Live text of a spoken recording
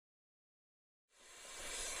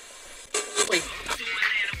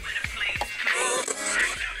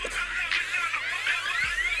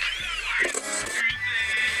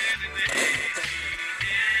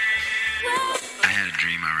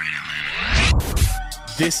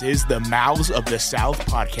This is the Mouths of the South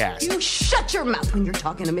podcast. You shut your mouth when you're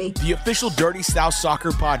talking to me. The official Dirty South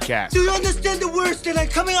Soccer podcast. Do you understand the words that are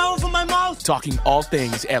coming out of my mouth? Talking all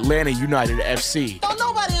things Atlanta United FC. Don't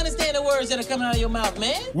nobody understand the words that are coming out of your mouth,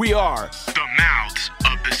 man. We are the Mouths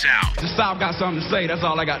of the South. The South got something to say. That's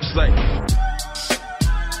all I got to say.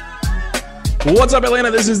 What's up,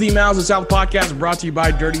 Atlanta? This is the Mouths of the South podcast brought to you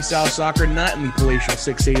by Dirty South Soccer, not in the palatial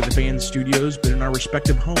 680 of the Fan Studios, but in our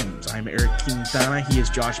respective homes. I'm Eric Quintana. He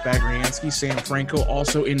is Josh Bagriansky. Sam Franco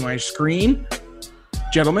also in my screen.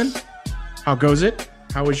 Gentlemen, how goes it?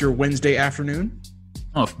 How was your Wednesday afternoon?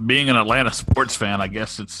 Well, being an Atlanta sports fan, I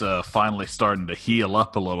guess it's finally starting to heal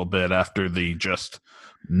up a little bit after the just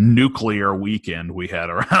nuclear weekend we had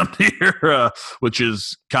around here, which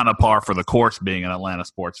is kind of par for the course being an Atlanta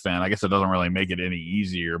sports fan. I guess it doesn't really make it any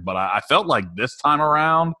easier, but I felt like this time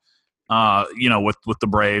around, with the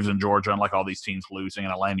Braves and Georgia and like all these teams losing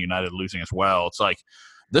and Atlanta United losing as well, it's like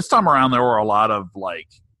this time around there were a lot of like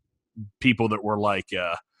people that were like,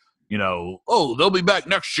 oh, they'll be back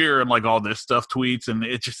next year and like all this stuff tweets. And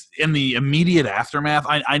it just in the immediate aftermath,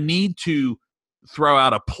 I need to throw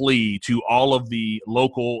out a plea to all of the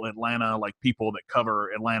local Atlanta, like people that cover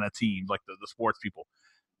Atlanta teams, like the sports people.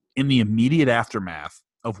 In the immediate aftermath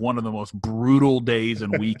of one of the most brutal days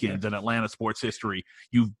and weekends in Atlanta sports history,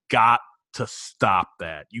 you've got to stop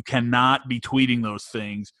that. You cannot be tweeting those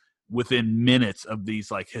things within minutes of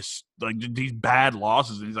these these bad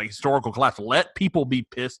losses and these like historical collapse. Let people be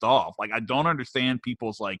pissed off. Like, I don't understand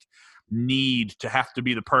people's like need to have to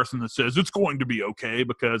be the person that says it's going to be okay,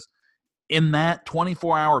 because in that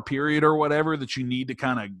 24-hour period or whatever that you need to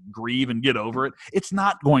kind of grieve and get over it, it's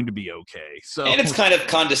not going to be okay. So, and it's kind of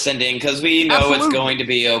condescending because we know Absolutely. It's going to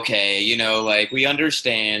be okay. Like we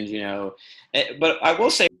understand, But I will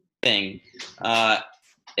say one thing.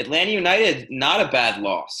 Atlanta United, not a bad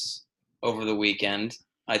loss over the weekend.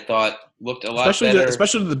 I thought looked a lot better.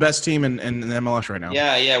 Especially the best team in MLS right now.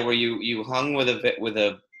 Yeah, where you hung with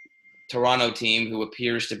a Toronto team who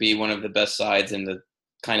appears to be one of the best sides in the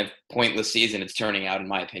kind of pointless season it's turning out, in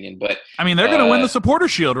my opinion. But I mean, they're going to win the Supporter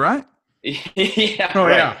Shield, right? Yeah. Oh,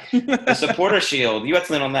 right. yeah. The Supporter Shield. You have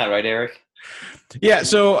to lean on that, right, Eric? Yeah.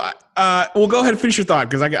 So we'll go ahead and finish your thought,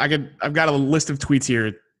 because I've got a list of tweets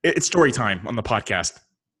here. It's story time on the podcast.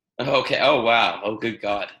 Okay. Oh, wow. Oh, good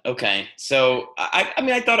God. Okay. So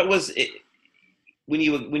I thought it was when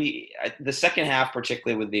you the second half,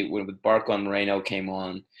 particularly with Barco and Moreno came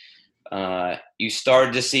on. You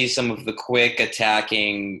started to see some of the quick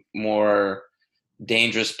attacking, more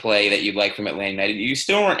dangerous play that you'd like from Atlanta United. You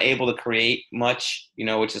still weren't able to create much,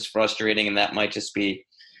 which is frustrating, and that might just be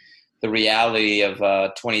the reality of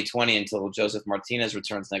 2020 until Joseph Martinez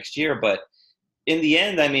returns next year. But in the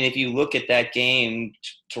end, I mean, if you look at that game,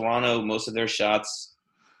 Toronto, most of their shots,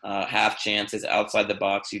 half chances outside the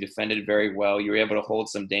box. You defended very well. You were able to hold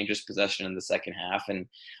some dangerous possession in the second half. And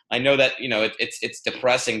I know that, it's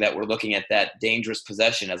depressing that we're looking at that dangerous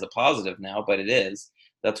possession as a positive now, but it is.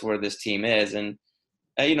 That's where this team is. And,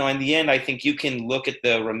 in the end, I think you can look at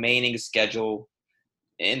the remaining schedule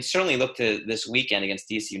and certainly look to this weekend against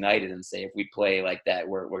DC United and say, if we play like that,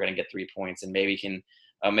 we're going to get 3 points and maybe can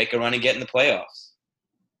make a run and get in the playoffs.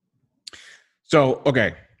 So,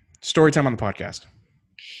 okay, story time on the podcast.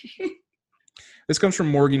 This comes from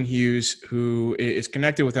Morgan Hughes, who is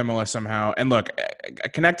connected with MLS somehow. And look,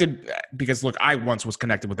 connected because, I once was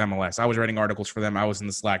connected with MLS. I was writing articles for them. I was in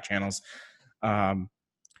the Slack channels. And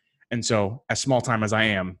so, as small time as I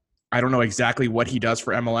am, I don't know exactly what he does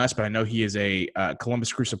for MLS, but I know he is a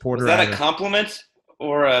Columbus Crew supporter. Is that a compliment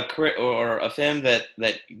or a film that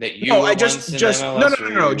you? No, were just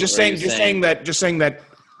MLS, no. Just saying that.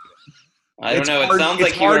 I don't know. It sounds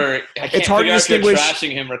like I can't figure out if you're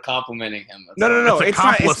trashing him or complimenting him. No. It's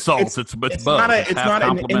not. It's both. It's not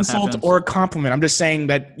an insult or a compliment. I'm just saying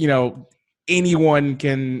that anyone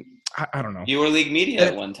can. I don't know. You were league media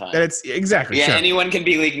at one time. That it's exactly. Yeah, sure. Anyone can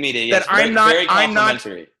be league media. Yes, that I'm not. Very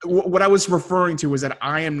complimentary. What I was referring to was that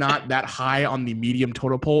I am not that high on the medium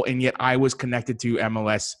total pole, and yet I was connected to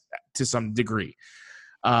MLS to some degree.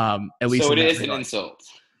 At least. So it is an insult.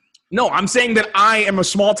 No, I'm saying that I am a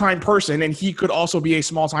small-time person, and he could also be a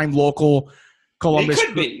small-time local Columbus.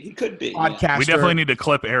 He could be. Podcaster. Yeah. We definitely need to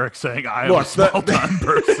clip Eric saying I am a small-time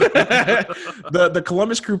person. The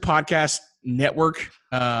Columbus Crew Podcast Network,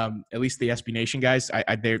 at least the SB Nation guys,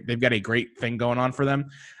 they've got a great thing going on for them.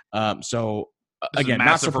 So again,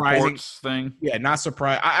 not surprising thing. Yeah, not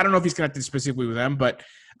surprised. I don't know if he's connected specifically with them, but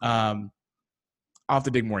I'll have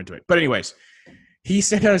to dig more into it. But anyways. He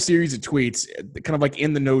sent out a series of tweets, kind of like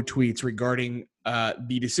in the know tweets, regarding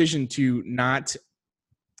the decision to not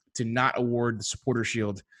award the Supporter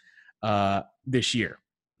Shield this year.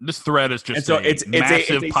 This thread is just a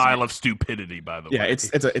massive pile of stupidity, by the way. Yeah,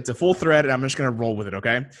 it's a full thread, and I'm just going to roll with it,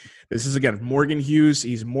 okay? This is, again, Morgan Hughes.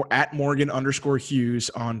 He's at Morgan_Hughes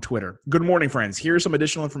on Twitter. Good morning, friends. Here's some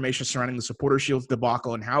additional information surrounding the Supporter Shield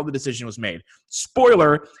debacle and how the decision was made.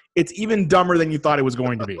 Spoiler, it's even dumber than you thought it was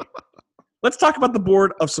going to be. Let's talk about the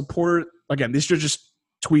board of supporter. Again, these are just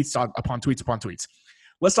tweets upon tweets upon tweets.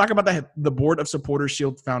 Let's talk about the Board of Supporter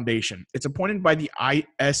Shield Foundation. It's appointed by the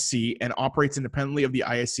ISC and operates independently of the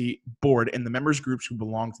ISC board and the members groups who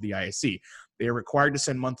belong to the ISC. They are required to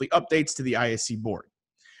send monthly updates to the ISC board.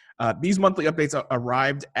 These monthly updates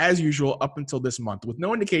arrived, as usual, up until this month, with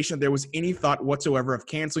no indication that there was any thought whatsoever of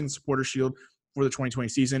canceling the Supporter Shield for the 2020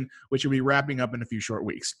 season, which will be wrapping up in a few short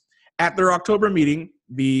weeks. At their October meeting,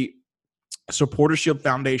 the Supporter Shield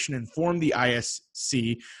Foundation informed the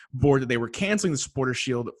ISC board that they were canceling the Supporter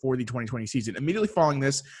Shield for the 2020 season. Immediately following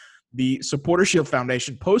this, the Supporter Shield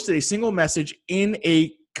Foundation posted a single message in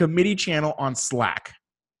a committee channel on Slack.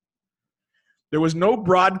 There was no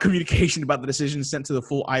broad communication about the decision sent to the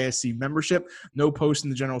full ISC membership, no post in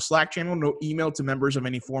the general Slack channel, no email to members of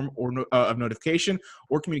any form or of notification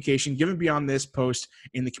or communication given beyond this post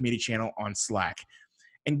in the committee channel on Slack.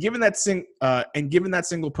 And given that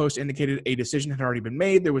single post indicated a decision had already been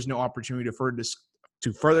made, there was no opportunity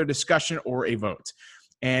to further discussion or a vote.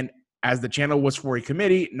 And as the channel was for a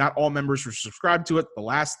committee, not all members were subscribed to it. The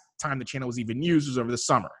last time the channel was even used was over the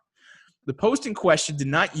summer. The post in question did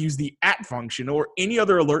not use the @ function or any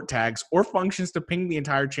other alert tags or functions to ping the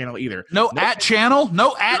entire channel either. No channel?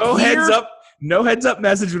 No here? Heads up. No heads up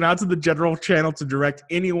message went out to the general channel to direct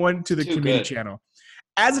anyone to the committee channel.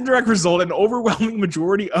 As a direct result, an overwhelming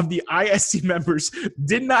majority of the ISC members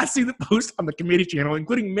did not see the post on the committee channel,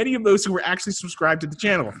 including many of those who were actually subscribed to the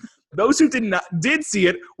channel. Those who did see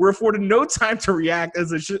it were afforded no time to react as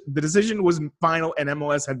the decision was final and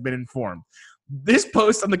MLS had been informed. This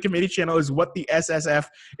post on the committee channel is what the SSF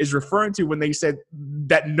is referring to when they said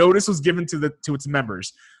that notice was given to its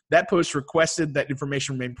members. That post requested that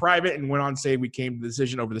information remain private and went on to say we came to the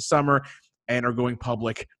decision over the summer and are going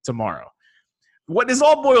public tomorrow. What this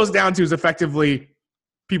all boils down to is effectively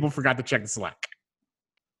people forgot to check the Slack.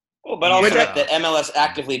 Well, but also that MLS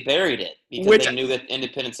actively buried it because they knew that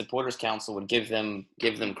Independent Supporters Council would give them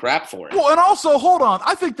crap for it. Well, and also, hold on.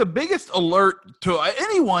 I think the biggest alert to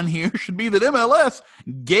anyone here should be that MLS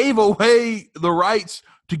gave away the rights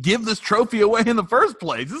to give this trophy away in the first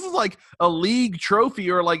place. This is like a league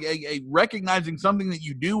trophy or like a recognizing something that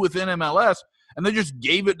you do within MLS, and they just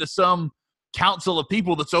gave it to some council of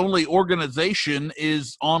people that's only organization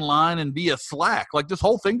is online and via Slack. Like this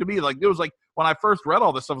whole thing to me, like it was like when I first read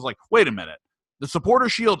all this stuff, I was like, wait a minute. The Supporter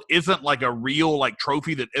Shield isn't like a real like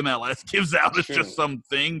trophy that MLS gives out. It's just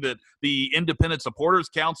something that the Independent Supporters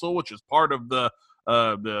Council, which is part of the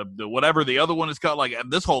whatever the other one is called. Like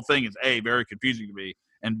this whole thing is A, very confusing to me,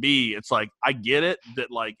 and B, it's like I get it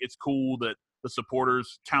that like it's cool that the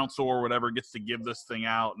Supporters Council or whatever gets to give this thing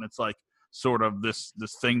out, and it's like sort of this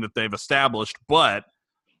thing that they've established, but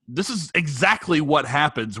this is exactly what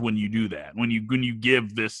happens when you do that. When you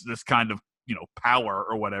give this kind of power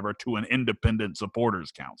or whatever to an independent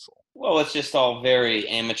supporters council. Well, it's just all very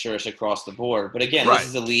amateurish across the board. But again, This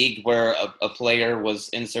is a league where a player was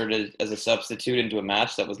inserted as a substitute into a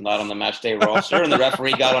match that was not on the match day roster, and the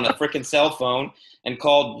referee got on a freaking cell phone and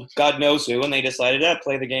called God knows who, and they decided to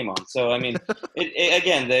play the game on. So, I mean,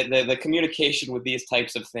 again, the communication with these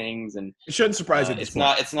types of things, and it shouldn't surprise you. It's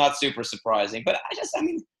not super surprising, but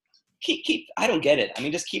keep. I don't get it. I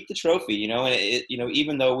mean, just keep the trophy, and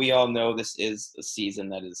even though we all know this is a season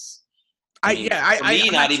that is.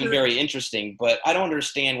 Not even very interesting, but I don't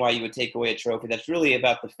understand why you would take away a trophy that's really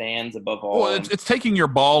about the fans above all. Well, it's taking your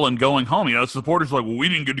ball and going home. Supporters are like, well, we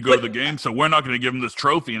didn't get to go to the game, so we're not going to give them this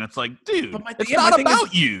trophy. And it's like, dude, it's not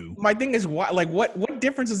about you. My thing is, what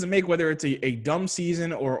difference does it make whether it's a dumb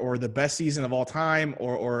season or the best season of all time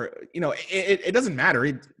or it doesn't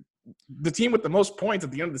matter. The team with the most points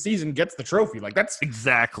at the end of the season gets the trophy. Like that's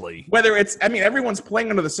exactly whether it's. I mean, everyone's playing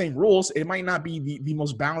under the same rules. It might not be the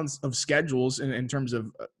most balanced of schedules in terms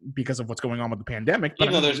of because of what's going on with the pandemic. But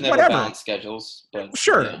even though there's never balanced schedules, but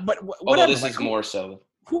but whatever. This is more so.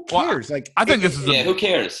 Who cares? I think this is. Who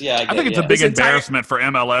cares? Yeah, I think it's a big embarrassment for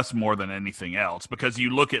MLS more than anything else because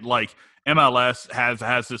you look at like MLS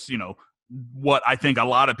has this what I think a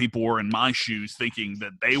lot of people were in my shoes thinking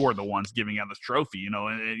that they were the ones giving out this trophy, and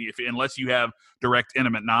unless you have direct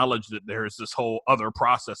intimate knowledge that there's this whole other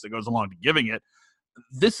process that goes along to giving it,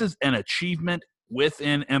 this is an achievement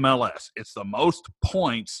within MLS. It's the most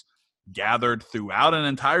points gathered throughout an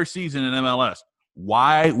entire season in MLS.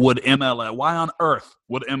 Why on earth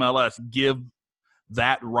would MLS give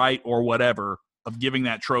that right or whatever of giving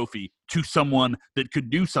that trophy to someone that could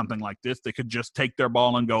do something like this. They could just take their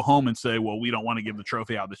ball and go home and say, well, we don't want to give the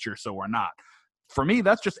trophy out this year, so we're not. For me,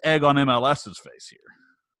 that's just egg on MLS's face here.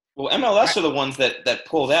 Well, MLS are the ones that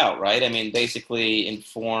pulled out, right? I mean, basically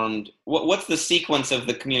informed. What's the sequence of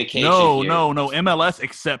the communication? No. MLS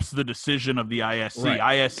accepts the decision of the ISC. Right.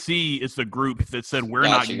 ISC is the group that said we're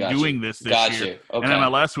not doing this year. Okay. And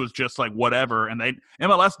MLS was just like whatever, and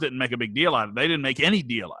MLS didn't make a big deal out of it. They didn't make any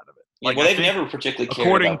deal out of it. Like, well, they've never particularly cared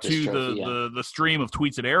according about this to trophy, the stream of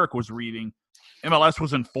tweets that Eric was reading, MLS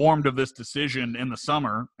was informed of this decision in the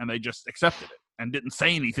summer, and they just accepted it and didn't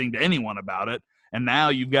say anything to anyone about it. And now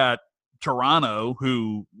you've got Toronto,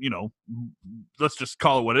 who, let's just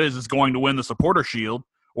call it what it is going to win the Supporter Shield,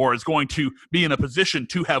 or is going to be in a position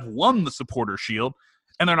to have won the Supporter Shield,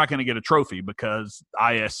 and they're not going to get a trophy because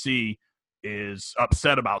ISC is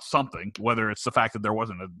upset about something, whether it's the fact that there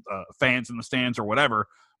wasn't fans in the stands or whatever.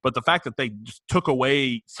 But the fact that they just took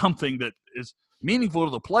away something that is meaningful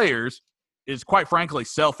to the players is, quite frankly,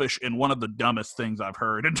 selfish and one of the dumbest things I've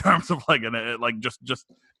heard in terms of just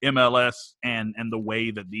MLS and the way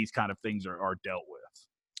that these kind of things are dealt with.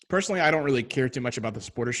 Personally, I don't really care too much about the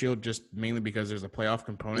Supporter Shield, just mainly because there's a playoff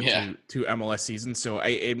component to MLS season. So I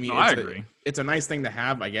agree. It's a nice thing to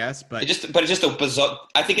have, I guess, but it's just a bizarre.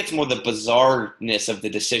 I think it's more the bizarreness of the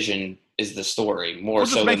decision is the story, more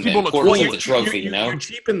so than the importance of the trophy. You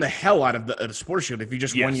cheapen the hell out of the Supporter Shield if you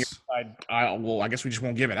just 1 year decide, I guess we just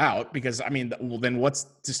won't give it out, because I mean, well, then what's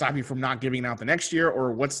to stop you from not giving it out the next year,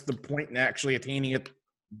 or what's the point in actually attaining it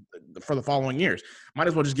for the following years? Might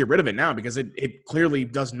as well just get rid of it now, because it clearly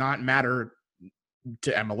does not matter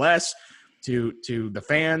to MLS, to the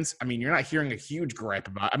fans. I mean, you're not hearing a huge gripe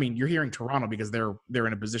about. I mean, you're hearing Toronto because they're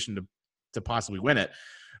in a position to possibly win it,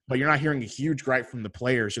 but you're not hearing a huge gripe from the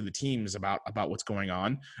players or the teams about what's going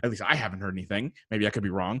on. At least I haven't heard anything. Maybe I could be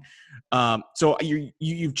wrong. So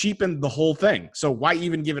you've cheapened the whole thing. So why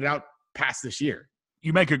even give it out past this year?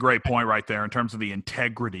 You make a great point right there in terms of the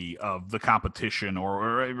integrity of the competition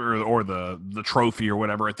or the trophy or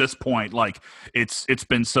whatever. At this point, like it's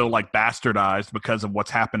been so like bastardized because of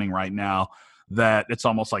what's happening right now that it's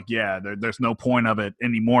almost like, there's no point of it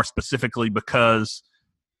anymore, specifically because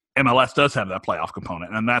MLS does have that playoff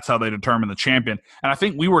component, and that's how they determine the champion. And I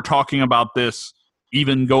think we were talking about this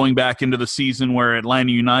even going back into the season where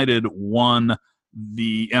Atlanta United won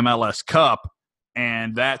the MLS Cup.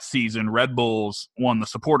 And that season, Red Bulls won the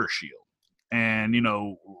Supporter Shield. And,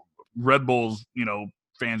 Red Bulls,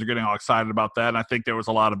 fans are getting all excited about that. And I think there was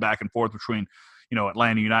a lot of back and forth between,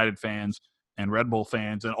 Atlanta United fans and Red Bull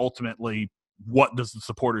fans. And ultimately, what does the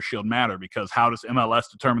Supporter Shield matter? Because how does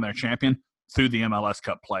MLS determine their champion? Through the MLS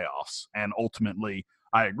Cup playoffs. And ultimately,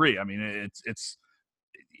 I agree. I mean,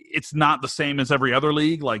 it's not the same as every other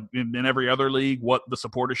league. Like in every other league, what the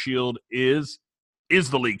Supporter Shield is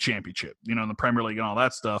the league championship, in the Premier League and all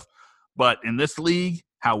that stuff. But in this league,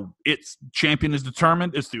 how its champion is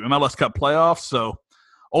determined is through MLS Cup playoffs. So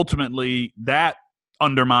ultimately, that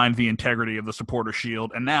undermined the integrity of the Supporter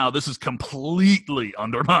Shield. And now this has completely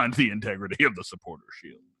undermined the integrity of the Supporter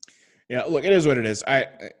Shield. Yeah, look, it is what it is. I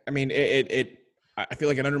mean, I feel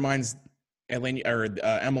like it undermines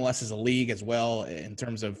MLS as a league as well in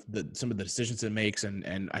terms of some of the decisions it makes. And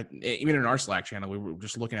even in our Slack channel, we were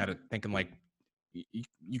just looking at it thinking like,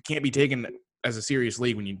 you can't be taken as a serious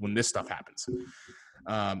league when this stuff happens.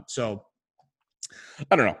 So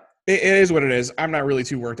I don't know. It is what it is. I'm not really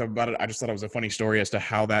too worked up about it. I just thought it was a funny story as to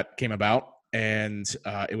how that came about, and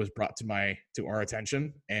it was brought to our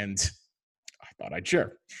attention, and I thought I'd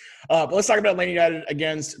share. But let's talk about Atlanta United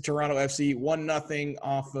against Toronto FC. 1-0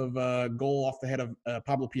 off of a goal off the head of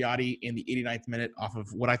Pablo Piatti in the 89th minute, off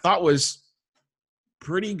of what I thought was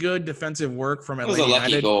pretty good defensive work from Atlanta United. It was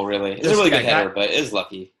a lucky goal, really. It's a really good header, but it is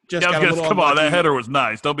lucky. Come on, that header was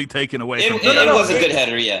nice. Don't be taken away from it. It was a good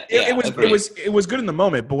header, yeah. It was good in the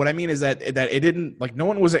moment, but what I mean is that it didn't, like, no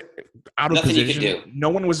one was out of Nothing position. You could do. No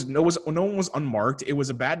one was unmarked. It was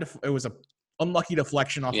a unlucky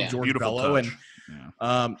deflection off of George Bello, and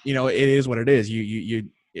it is what it is. You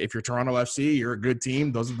if you're Toronto FC, you're a good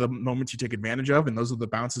team. Those are the moments you take advantage of, and those are the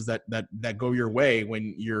bounces that go your way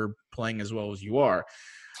when you're playing as well as you are.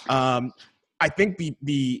 I think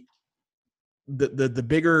the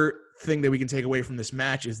bigger thing that we can take away from this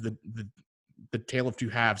match is the tale of two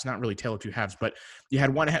halves. Not really tale of two halves, but you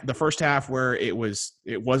had the first half where it was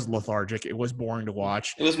lethargic. It was boring to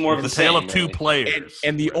watch. It was more of the tale of two players.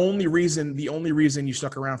 And the only reason you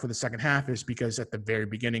stuck around for the second half is because at the very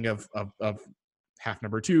beginning of half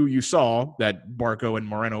number 2, you saw that Barco and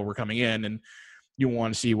Moreno were coming in, and you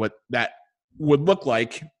want to see what that would look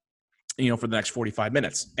like, for the next 45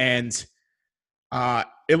 minutes. And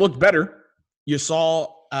it looked better. You saw,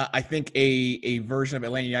 I think, a version of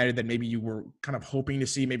Atlanta United that maybe you were kind of hoping to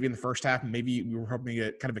see maybe in the first half, and maybe you were hoping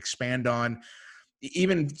to kind of expand on.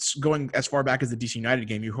 Even going as far back as the DC United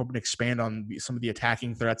game, you're hoping to expand on some of the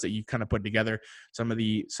attacking threats that you've kind of put together, some of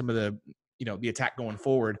the the attack going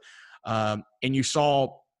forward, and you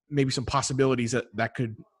saw maybe some possibilities that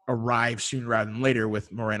could arrive sooner rather than later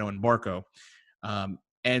with Moreno and Barco.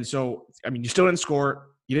 And so, I mean, you still didn't score.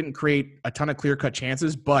 You didn't create a ton of clear-cut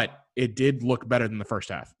chances, but it did look better than the first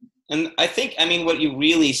half. And I think, what you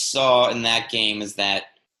really saw in that game is that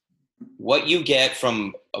what you get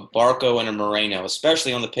from a Barco and a Moreno,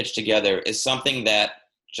 especially on the pitch together, is something that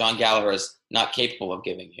John Gallagher is not capable of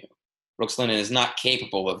giving you. Brooks Lennon is not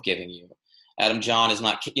capable of giving you. Adam John is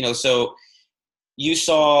not, so you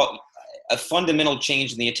saw a fundamental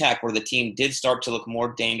change in the attack where the team did start to look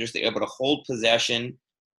more dangerous. They were able to hold possession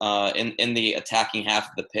in the attacking half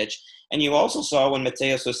of the pitch. And you also saw when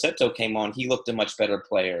Mateo Soseto came on, he looked a much better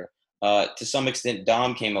player. To some extent,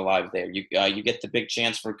 Dom came alive there. You get the big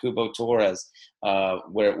chance for Kubo Torres,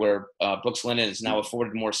 where Brooks Lennon is now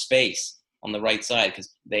afforded more space on the right side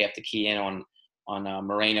because they have to key in on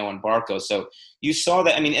Moreno and Barco. So you saw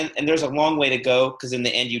that. And there's a long way to go because in the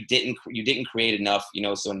end you didn't create enough.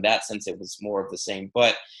 So in that sense, it was more of the same.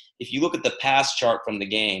 But if you look at the pass chart from the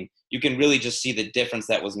game, you can really just see the difference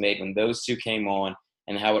that was made when those two came on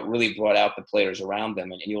and how it really brought out the players around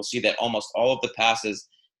them. And you'll see that almost all of the passes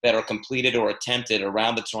that are completed or attempted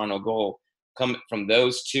around the Toronto goal come from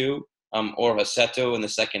those two or Rossetto in the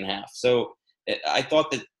second half. So I thought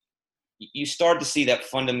that you started to see that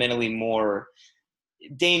fundamentally more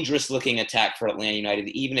dangerous-looking attack for Atlanta United,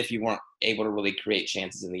 even if you weren't able to really create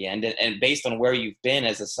chances in the end. And based on where you've been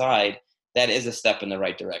as a side, that is a step in the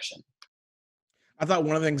right direction. I thought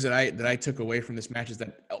one of the things that I took away from this match is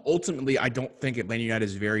that ultimately I don't think Atlanta United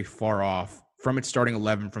is very far off from its starting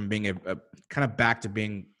 11 from being a kind of back to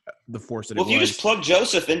being the force that it was. Well, if you just plug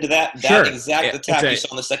Joseph into that exact attack you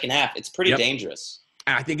saw in the second half, it's pretty dangerous.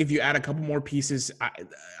 I think if you add a couple more pieces,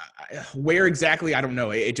 where exactly, I don't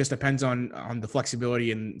know. It just depends on the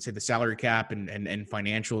flexibility and, say, the salary cap and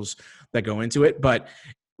financials that go into it. But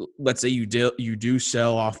let's say you do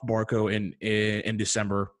sell off Barco in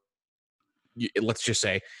December, let's just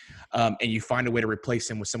say, and you find a way to replace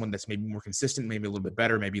him with someone that's maybe more consistent, maybe a little bit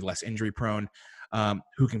better, maybe less injury prone,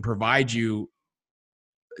 who can provide you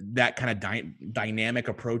that kind of dynamic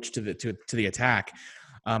approach to the attack.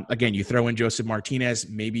 Again, you throw in Joseph Martinez,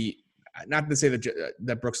 maybe not to say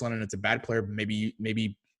that Brooks Lennon is a bad player, but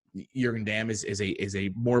maybe Jurgen Damm is a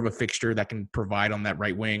more of a fixture that can provide on that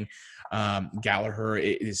right wing. Gallagher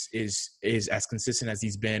is as consistent as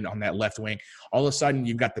he's been on that left wing. All of a sudden,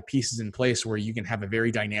 you've got the pieces in place where you can have a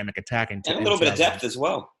very dynamic attack and a little bit of depth as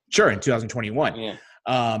well. Sure, in 2021. Yeah.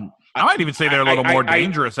 I might even say they're a little more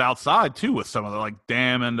dangerous outside too, with some of the like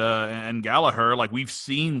Damm and Gallagher. Like we've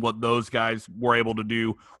seen what those guys were able to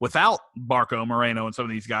do without Barco, Moreno, and some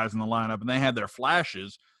of these guys in the lineup, and they had their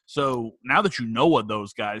flashes. So now that you know what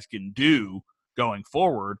those guys can do going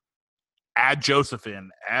forward, add Joseph in,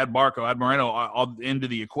 add Barco, add Moreno into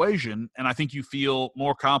the equation, and I think you feel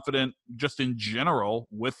more confident just in general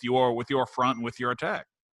with your front and with your attack.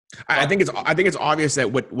 I think it's obvious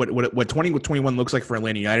that what 2021 looks like for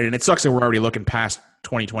Atlanta United, and it sucks that we're already looking past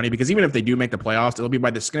 2020 because even if they do make the playoffs, it'll be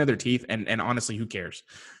by the skin of their teeth, and honestly, who cares?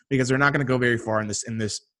 Because they're not going to go very far in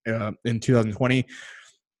 2020.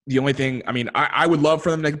 The only thing, I would love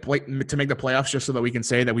for them to make the playoffs just so that we can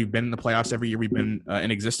say that we've been in the playoffs every year we've been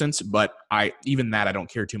in existence. But I don't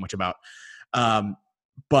care too much about.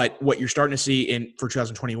 But what you're starting to see for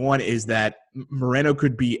 2021 is that Moreno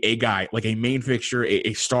could be a guy, like a main fixture,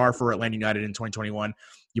 a star for Atlanta United in 2021.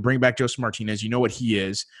 You bring back Joseph Martinez, you know what he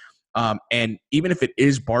is. And even if it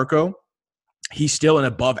is Barco, he's still an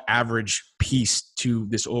above average piece to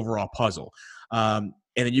this overall puzzle. And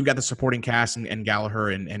then you've got the supporting cast and Gallagher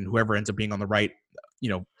and whoever ends up being on the right,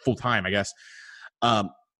 full time, I guess.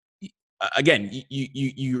 Again,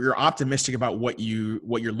 you're optimistic about what you're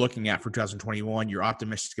looking at for 2021. You're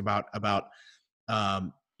optimistic about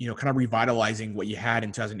kind of revitalizing what you had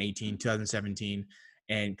in 2018, 2017,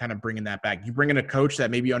 and kind of bringing that back. You bring in a coach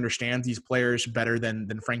that maybe understands these players better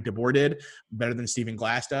than Frank de Boer did, better than Stephen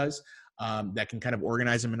Glass does. That can kind of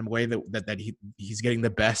organize them in a way that he's getting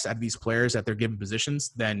the best out of these players at their given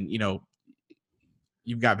positions. Then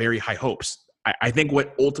you've got very high hopes. I think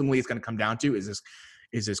what ultimately it's going to come down to is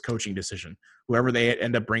his coaching decision. Whoever they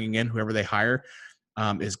end up bringing in, whoever they hire,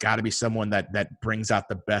 has got to be someone that brings out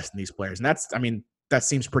the best in these players. And that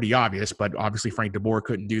seems pretty obvious, but obviously Frank de Boer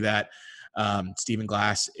couldn't do that. Stephen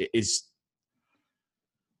Glass is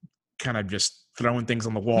kind of just throwing things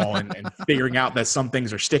on the wall and figuring out that some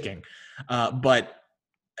things are sticking. But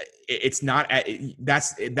it's not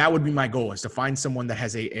that would be my goal, is to find someone that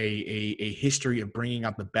has a history of bringing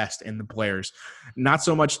out the best in the players, not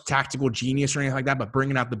so much tactical genius or anything like that, but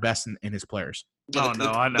bringing out the best in his players.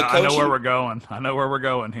 I know where we're going. I know where we're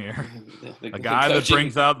going here. A guy that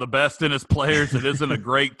brings out the best in his players that isn't a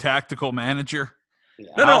great tactical manager.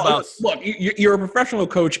 No. Look, you're a professional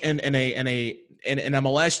coach in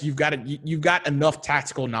MLS. You've got enough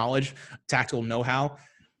tactical knowledge, tactical know-how,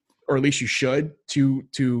 or at least you should, to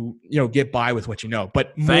get by with what you know.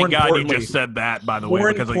 But thank God you just said that, by the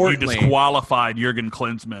way, because you disqualified Jurgen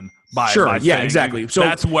Klinsmann by saying, exactly. So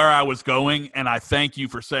that's where I was going, and I thank you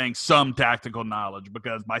for saying some tactical knowledge,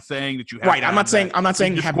 because by saying that you have right, I'm not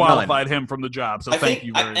saying you disqualified him from the job. So thank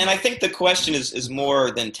you very much. And I think the question is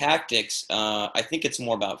more than tactics. I think it's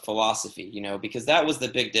more about philosophy, because that was the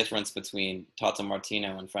big difference between Tata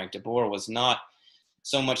Martino and Frank de Boer, was not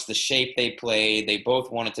so much the shape they played. They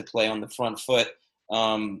both wanted to play on the front foot,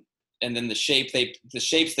 and then the shapes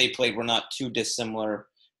they played were not too dissimilar.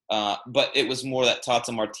 But it was more that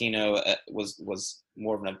Tata Martino was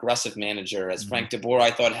more of an aggressive manager, as Frank de Boer, I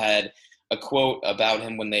thought, had a quote about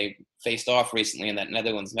him when they faced off recently in that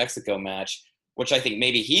Netherlands-Mexico match, which I think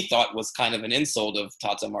maybe he thought was kind of an insult of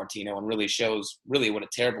Tata Martino and really shows really what a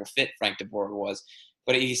terrible fit Frank de Boer was.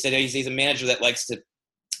 But he said he's a manager that likes to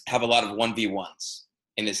have a lot of 1v1s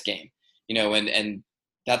in this game, and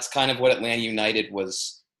that's kind of what Atlanta United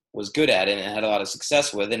was good at and had a lot of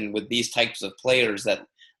success with. And with these types of players that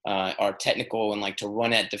are technical and like to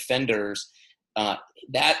run at defenders,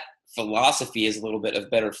 that philosophy is a little bit of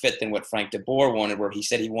better fit than what Frank de Boer wanted, where he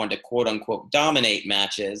said he wanted to quote unquote dominate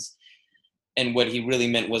matches. And what he really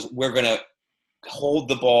meant was, we're going to hold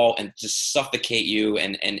the ball and just suffocate you.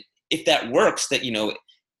 And if that works, that,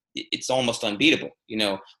 it's almost unbeatable,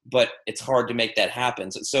 but it's hard to make that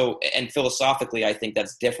happen. So, and philosophically, I think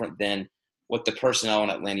that's different than what the personnel in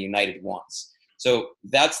Atlanta United wants. So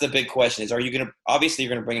that's the big question is, obviously you're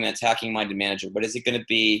going to bring an attacking minded manager, but is it going to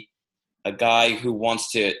be a guy who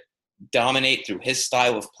wants to dominate through his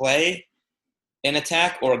style of play in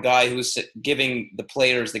attack, or a guy who's giving the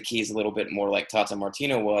players the keys a little bit more like Tata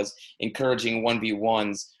Martino was, encouraging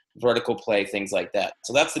 1v1s, vertical play, things like that.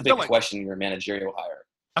 So that's the big question in your managerial hire.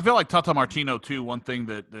 I feel like Tata Martino, too, one thing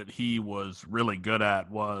that he was really good at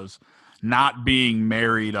was not being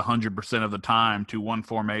married 100% of the time to one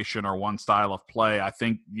formation or one style of play. I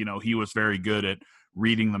think, he was very good at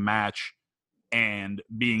reading the match and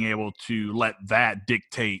being able to let that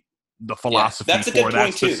dictate the philosophy for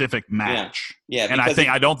that specific match. Yeah. And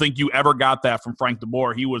I don't think you ever got that from Frank de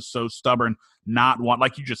Boer. He was so stubborn,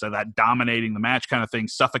 like you just said, that dominating the match kind of thing,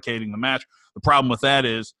 suffocating the match. The problem with that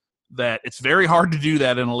is that it's very hard to do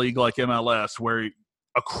that in a league like MLS, where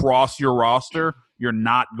across your roster, you're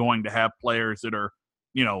not going to have players that are,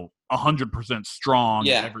 100% strong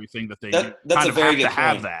in everything that they that's kind of have to point.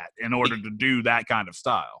 have that in order to do that kind of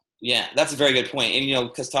style. Yeah, that's a very good point. And,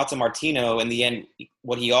 because Tata Martino, in the end,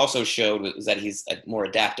 what he also showed was that he's more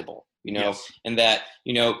adaptable, yes. And that,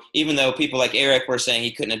 even though people like Eric were saying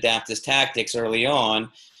he couldn't adapt his tactics early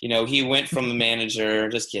on, he went from the manager.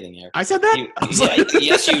 Just kidding, Eric. I said that?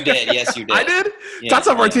 Yes, you did. Yes, you did. I did?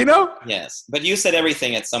 Tata Martino? Yes. But you said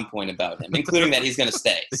everything at some point about him, including that he's going to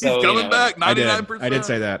stay. So, he's coming back, 99%. I did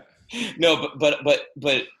say that. No, but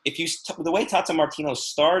if the way Tata Martino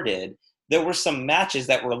started, there were some matches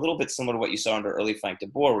that were a little bit similar to what you saw under early Frank de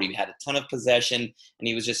Boer, where he had a ton of possession, and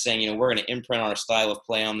he was just saying, we're going to imprint our style of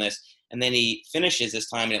play on this. And then he finishes his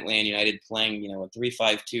time in Atlanta United playing, a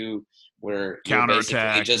 3-5-2, where you're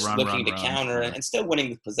basically just looking to counter and still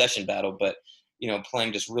winning the possession battle, but,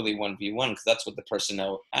 playing just really 1v1, because that's what the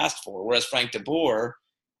personnel asked for. Whereas Frank de Boer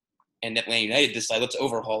and Atlanta United decided, let's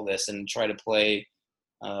overhaul this and try to play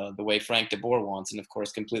the way Frank de Boer wants, and of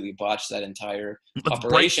course completely botched that entire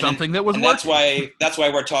operation. Something that was and that's why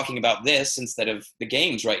we're talking about this instead of the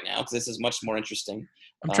games right now, because this is much more interesting.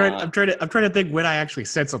 I'm trying to think when I actually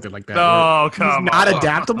said something like that. Oh, come on. He's not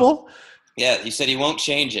adaptable? Yeah, you said he won't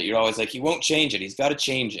change it. You're always like, he won't change it. He's got to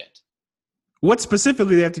change it. What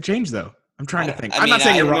specifically do they have to change, though? I'm trying to think. I'm not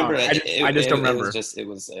saying you're wrong. I just don't remember. It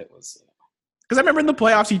was. Because I remember in the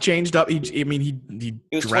playoffs he changed up. He was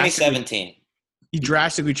 2017. He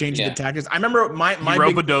drastically changed the tactics. I remember my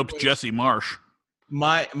rope-a-doped Jesse Marsh.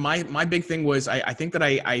 My big thing was I think that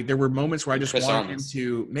I there were moments where I just wanted him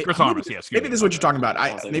to Chris Armas, maybe this is what you're talking about.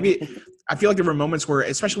 I feel like there were moments where,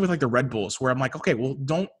 especially with like the Red Bulls, where I'm like, okay, well,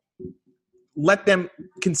 don't let them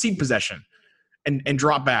concede possession and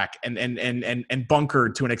drop back and bunker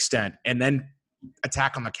to an extent, and then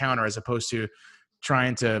attack on the counter, as opposed to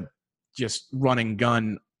trying to just run and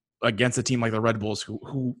gun against a team like the Red Bulls,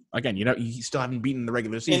 who again, you still haven't beaten the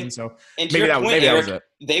regular season, so and maybe that was it.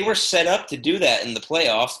 They were set up to do that in the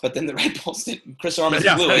playoffs, but then the Red Bulls didn't. Chris Armas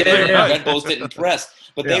blew it. Yeah. The Red Bulls didn't press,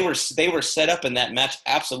 but they were set up in that match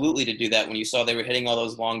absolutely to do that. When you saw they were hitting all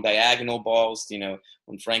those long diagonal balls,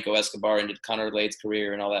 when Franco Escobar ended Conor Lade's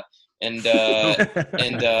career and all that.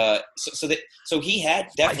 So he had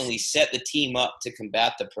definitely set the team up to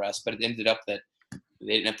combat the press, but it ended up that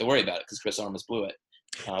they didn't have to worry about it because Chris Armas blew it.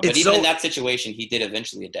 But even in that situation, he did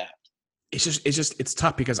eventually adapt. It's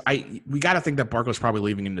tough because we got to think that Barco's probably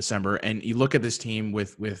leaving in December, and you look at this team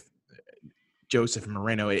with Joseph and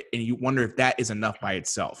Moreno, and you wonder if that is enough by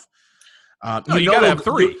itself. You got to have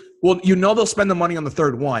three. They'll spend the money on the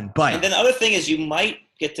third one, but and then the other thing is you might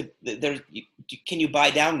get to there. Can you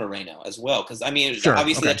buy down Moreno as well? Because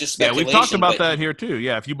obviously that's just speculation. We've talked about that here too.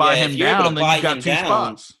 Yeah, if you buy him down, then you've got two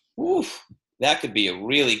spots. Oof, that could be a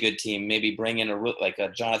really good team. Maybe bring in a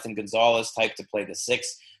Jonathan Gonzalez type to play the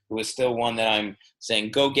sixth, who is still one that I'm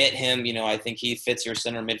saying go get him. I think he fits your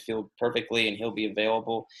center midfield perfectly, and he'll be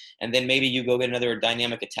available. And then maybe you go get another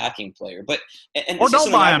dynamic attacking player. Or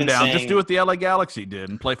don't buy him down. Just do what the LA Galaxy did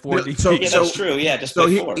and play 4 DP. That's true. Yeah, just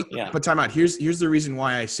play 4. But time out. Here's the reason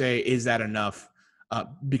why I say, is that enough?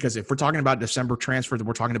 Because if we're talking about December transfers,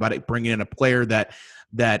 we're talking about bringing in a player that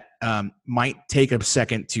might take a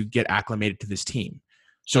second to get acclimated to this team.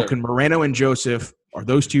 So can Moreno and Joseph, are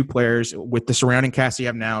those two players with the surrounding cast you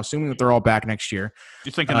have now, assuming that they're all back next year?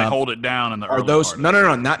 You thinking they hold it down in the early part?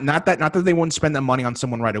 No, not that they wouldn't spend that money on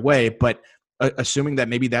someone right away, but assuming that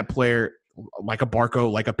maybe that player, like a Barco,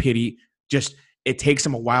 like a Pity, just it takes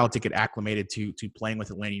them a while to get acclimated to playing with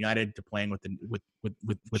Atlanta United, to playing with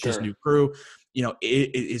this new crew.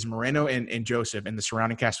 Is Moreno and Joseph and the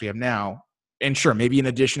surrounding cast we have now, and sure, maybe an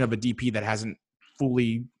addition of a DP that hasn't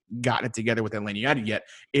fully gotten it together with Atlanta United yet,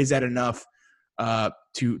 is that enough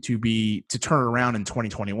to turn around in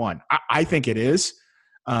 2021? I think it is,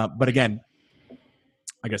 but again,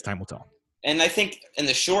 I guess time will tell. And I think in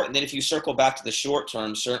the short, then if you circle back to the short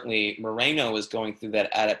term, certainly Moreno is going through that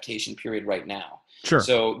adaptation period right now. Sure.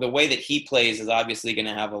 So the way that he plays is obviously going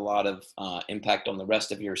to have a lot of impact on the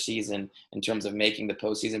rest of your season in terms of making the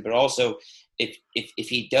postseason. But also, if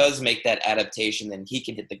he does make that adaptation, then he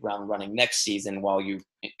can hit the ground running next season while you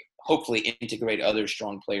hopefully integrate other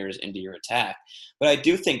strong players into your attack. But I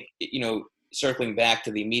do think, circling back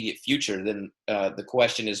to the immediate future, then the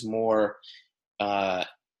question is more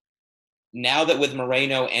now that with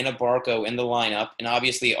Moreno and a Barco in the lineup, and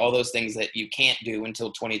obviously all those things that you can't do until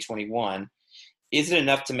 2021, is it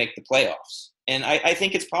enough to make the playoffs? And I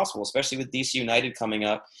think it's possible, especially with DC United coming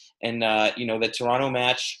up. And, the Toronto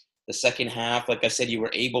match, the second half, like I said, you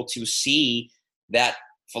were able to see that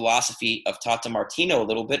philosophy of Tata Martino a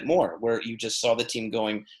little bit more, where you just saw the team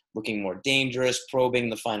looking more dangerous, probing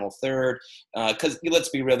the final third. Because let's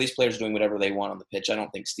be real, these players are doing whatever they want on the pitch. I don't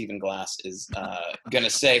think Stephen Glass is going to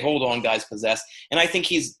say, hold on, guys, possess. And I think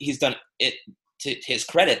he's done it to his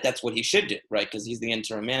credit. That's what he should do, right? Because he's the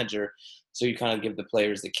interim manager. So you kind of give the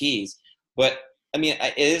players the keys. But,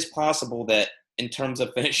 it is possible that in terms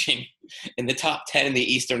of finishing in the top 10 in the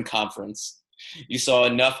Eastern Conference, you saw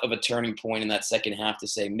enough of a turning point in that second half to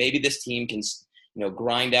say maybe this team can,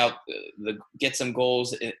 grind out, get some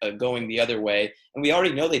goals going the other way. And we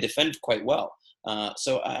already know they defend quite well.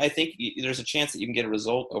 So I think there's a chance that you can get a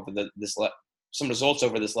result over some results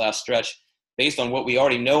over this last stretch based on what we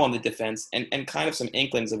already know on the defense and kind of some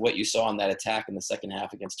inklings of what you saw on that attack in the second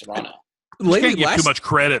half against Toronto. You can't give too much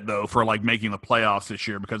credit, though, for making the playoffs this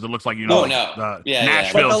year, because it looks like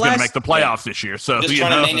Nashville's going to make the playoffs this year. So just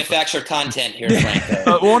trying to manufacture content here,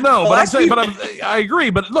 Franco. I agree.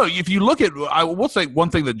 But look, if you look at, I will say one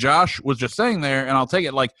thing that Josh was just saying there, and I'll take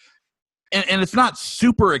it and it's not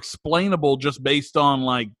super explainable just based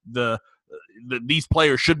on these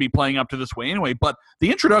players should be playing up to this way anyway. But the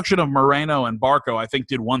introduction of Moreno and Barco, I think,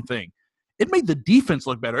 did one thing. It made the defense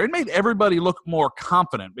look better. It made everybody look more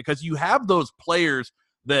confident, because you have those players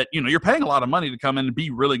that, you're paying a lot of money to come in and be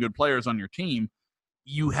really good players on your team.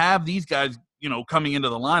 You have these guys, coming into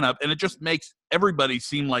the lineup, and it just makes everybody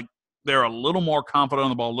seem like they're a little more confident on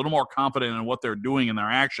the ball, a little more confident in what they're doing in their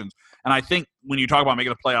actions. And I think when you talk about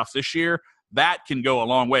making the playoffs this year, that can go a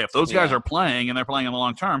long way. If those guys are playing and they're playing in the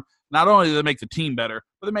long term, not only do they make the team better,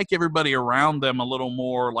 but they make everybody around them a little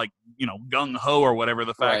more gung-ho or whatever.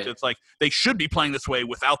 The fact it's they should be playing this way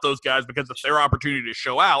without those guys, because it's their opportunity to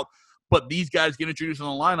show out. But these guys get introduced in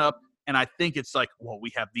the lineup, and I think it's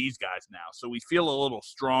we have these guys now. So we feel a little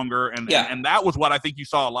stronger. And that was what I think you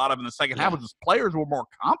saw a lot of in the second half, was just players were more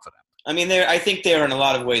confident. I mean, I think they're in a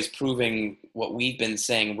lot of ways proving what we've been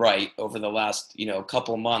saying right over the last,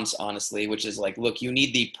 couple months, honestly, which is like, look, you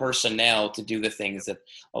need the personnel to do the things that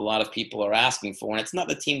a lot of people are asking for. And it's not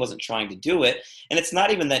the team wasn't trying to do it. And it's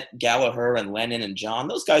not even that Gallagher and Lennon and John,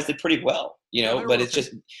 those guys did pretty well, but it's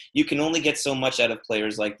just, you can only get so much out of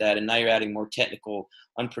players like that. And now you're adding more technical,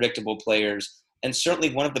 unpredictable players. And certainly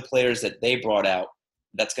one of the players that they brought out,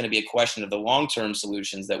 that's going to be a question of the long-term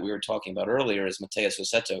solutions that we were talking about earlier is Matheus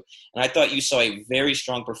Rossetto. And I thought you saw a very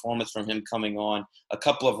strong performance from him coming on, a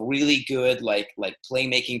couple of really good, like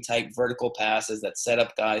playmaking type vertical passes that set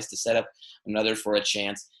up guys to set up another for a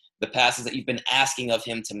chance. The passes that you've been asking of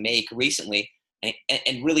him to make recently. And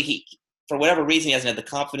really, he, for whatever reason, he hasn't had the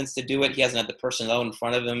confidence to do it. He hasn't had the personnel in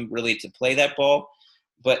front of him really to play that ball.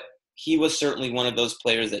 But he was certainly one of those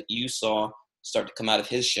players that you saw start to come out of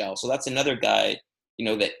his shell. So that's another guy,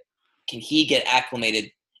 that can he get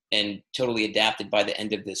acclimated and totally adapted by the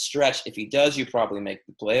end of this stretch? If he does, you probably make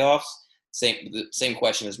the playoffs. Same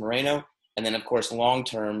question as Moreno. And then, of course,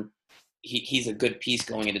 long-term, he's a good piece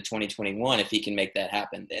going into 2021 if he can make that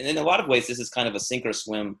happen. And in a lot of ways, this is kind of a sink or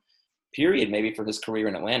swim period maybe for his career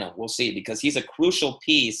in Atlanta. We'll see, because he's a crucial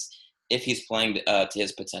piece if he's playing to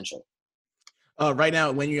his potential. Right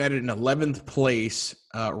now, when you added in 11th place,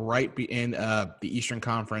 right in the Eastern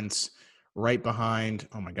Conference, right behind.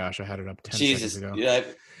 Oh my gosh, I had it up 10 seconds ago. Yeah,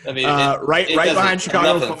 I mean, right behind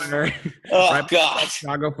Chicago Fire. Oh right God,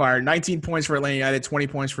 Chicago Fire. 19 points for Atlanta United, 20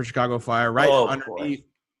 points for Chicago Fire. Right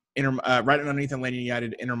underneath Atlanta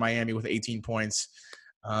United, Inter Miami with 18 points.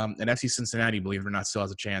 And FC Cincinnati, believe it or not, still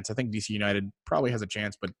has a chance. I think DC United probably has a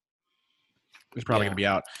chance, but it's probably going to be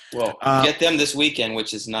out. Well, get them this weekend,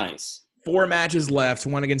 which is nice. 4 matches left.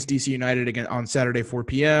 One against DC United again on Saturday, 4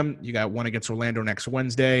 p.m. You got one against Orlando next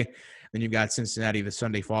Wednesday. Then you've got Cincinnati the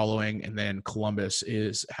Sunday following, and then Columbus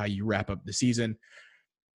is how you wrap up the season.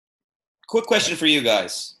 Quick question for you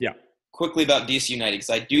guys. Yeah. Quickly about DC United, because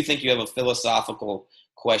I do think you have a philosophical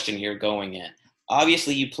question here going in.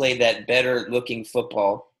 Obviously, you played that better-looking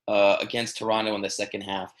football against Toronto in the second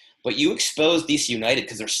half, but you exposed DC United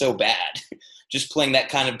because they're so bad. Just playing that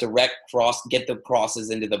kind of direct cross, get the crosses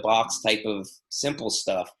into the box type of simple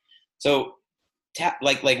stuff. So,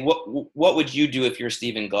 what would you do if you're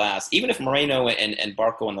Stephen Glass? Even if Moreno and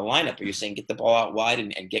Barco in the lineup, are you saying get the ball out wide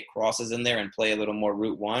and get crosses in there and play a little more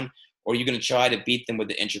route one? Or are you going to try to beat them with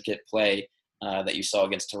the intricate play that you saw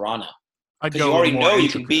against Toronto? Because you already know you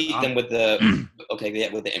can beat them with the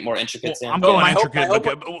with the more intricate. I'm going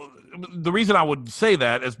intricate. The reason I would say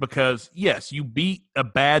that is because, yes, you beat a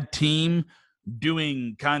bad team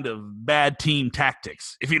doing kind of bad team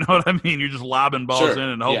tactics, if you know what I mean. You're just lobbing balls in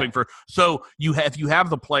and hoping for. So you have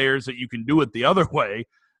the players that you can do it the other way,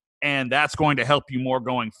 and that's going to help you more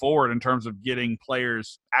going forward in terms of getting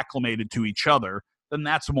players acclimated to each other. Then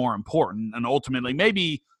that's more important. And ultimately,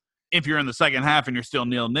 maybe if you're in the second half and you're still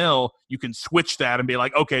 0-0, you can switch that and be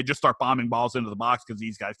like, okay, just start bombing balls into the box because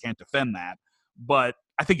these guys can't defend that. But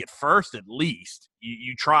I think at first, at least,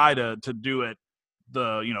 you try to do it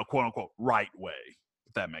the quote unquote right way,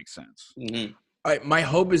 if that makes sense. Mm-hmm. All right, my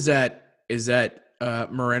hope is that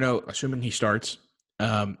Moreno, assuming he starts,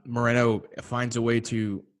 Moreno finds a way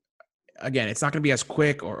to, again, it's not going to be as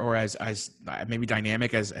quick or as maybe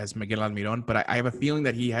dynamic as Miguel Almiron, but I have a feeling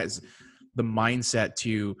that he has the mindset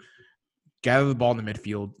to gather the ball in the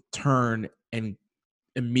midfield, turn, and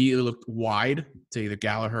immediately look wide to either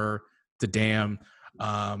Gallagher, to Dam,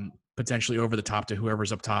 potentially over the top to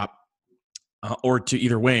whoever's up top, or to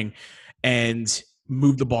either wing, and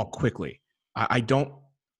move the ball quickly. I don't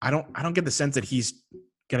get the sense that he's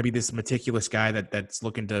going to be this meticulous guy that's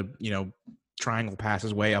looking to triangle pass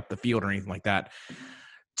his way up the field or anything like that.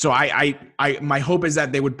 So my hope is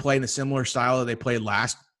that they would play in the similar style that they played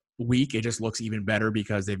last week. It just looks even better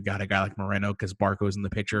because they've got a guy like Moreno, because Barco's in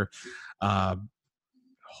the picture.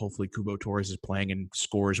 Hopefully Kubo Torres is playing and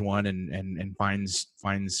scores one and finds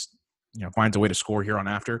a way to score here on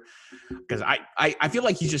after, because I feel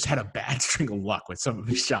like he's just had a bad string of luck with some of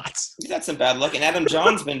his shots. He's had some bad luck, and Adam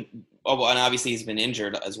John's been and obviously he's been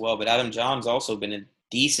injured as well, but Adam John's also been in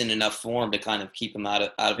decent enough form to kind of keep him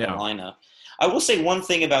out of the lineup. I will say one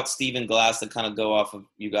thing about Stephen Glass to kind of go off of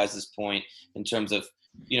you guys' point in terms of,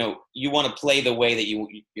 you want to play the way that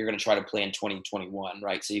you're going to try to play in 2021,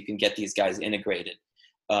 right? So you can get these guys integrated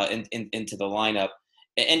into the lineup.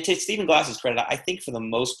 And to Stephen Glass's credit, I think for the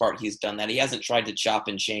most part he's done that. He hasn't tried to chop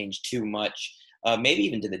and change too much, maybe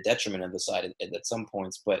even to the detriment of the side at some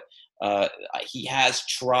points. But he has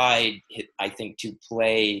tried, I think, to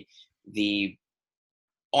play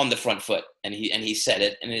on the front foot, and he said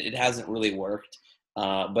it, and it hasn't really worked.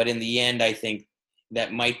 But in the end, I think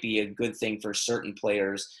that might be a good thing for certain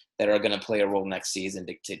players that are going to play a role next season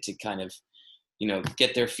to kind of,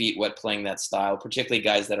 get their feet wet playing that style, particularly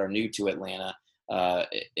guys that are new to Atlanta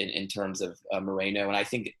in terms of Moreno. And I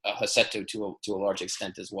think Rossetto to a large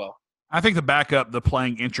extent as well. I think the backup, the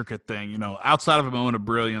playing intricate thing, outside of a moment of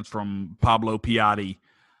brilliance from Pablo Piatti,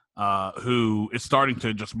 who is starting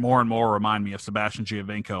to just more and more remind me of Sebastian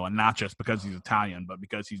Giovinco, and not just because he's Italian, but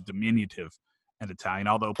because he's diminutive and Italian,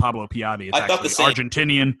 although Pablo Piatti is actually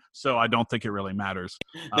Argentinian, so I don't think it really matters.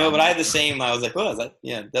 No, but I had the same. I was like, oh,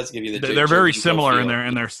 it does give you the they're very similar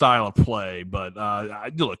in their style of play, but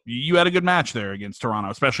look, you had a good match there against Toronto,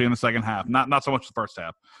 especially in the second half. Not so much the first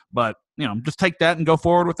half, but just take that and go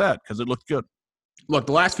forward with that because it looked good. Look,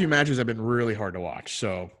 the last few matches have been really hard to watch,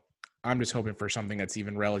 so I'm just hoping for something that's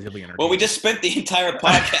even relatively entertaining. Well, we just spent the entire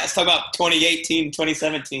podcast talking about 2018,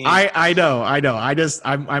 2017. I know.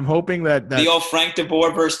 I'm hoping that the old Frank de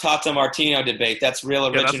Boer versus Tata Martino debate. That's real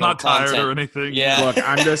original that's not content. tired or anything. Yeah. Look,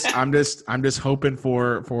 I'm just hoping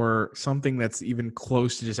for something that's even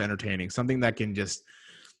close to just entertaining. Something that can just,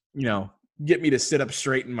 get me to sit up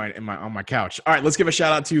straight on my couch. All right, let's give a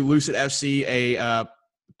shout out to Lucid FC, a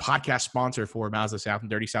podcast sponsor for Mouths of the South and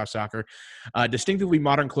Dirty South Soccer. Distinctively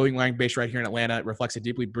modern clothing line based right here in Atlanta. It reflects a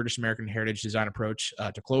deeply British American heritage design approach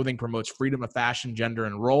to clothing, promotes freedom of fashion, gender,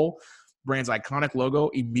 and role. Brand's iconic logo,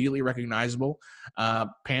 immediately recognizable.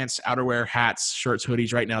 Pants, outerwear, hats, shirts,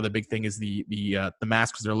 hoodies. Right now, the big thing is the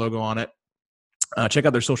mask with their logo on it. Check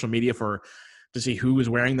out their social media to see who is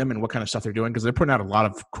wearing them and what kind of stuff they're doing, because they're putting out a lot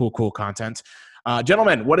of cool content.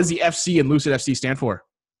 Gentlemen, what does the FC and Lucid FC stand for?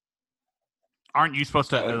 Aren't you supposed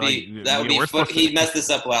to? He messed this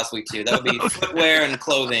up last week too. That would be footwear and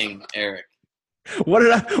clothing, Eric. How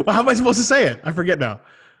am I supposed to say it? I forget now.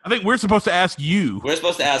 I think we're supposed to ask you. We're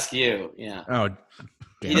supposed to ask you. Yeah. Oh,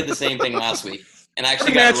 he did the same thing last week, and I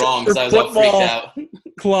actually got it wrong because I was all freaked out.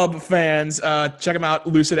 Club fans, check them out.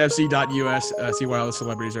 LucidFC.us. See why all the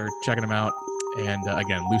celebrities are checking them out. And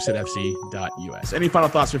again, LucidFC.us. Any final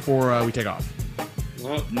thoughts before we take off?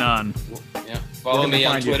 Nope. None. Yeah. Follow me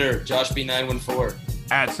on Twitter,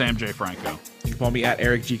 JoshB914. At Sam J. Franco. You can follow me at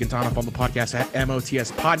Eric G. Quintana. Follow the podcast at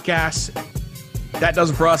MOTS Podcast. That does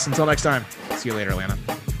it for us. Until next time. See you later, Atlanta.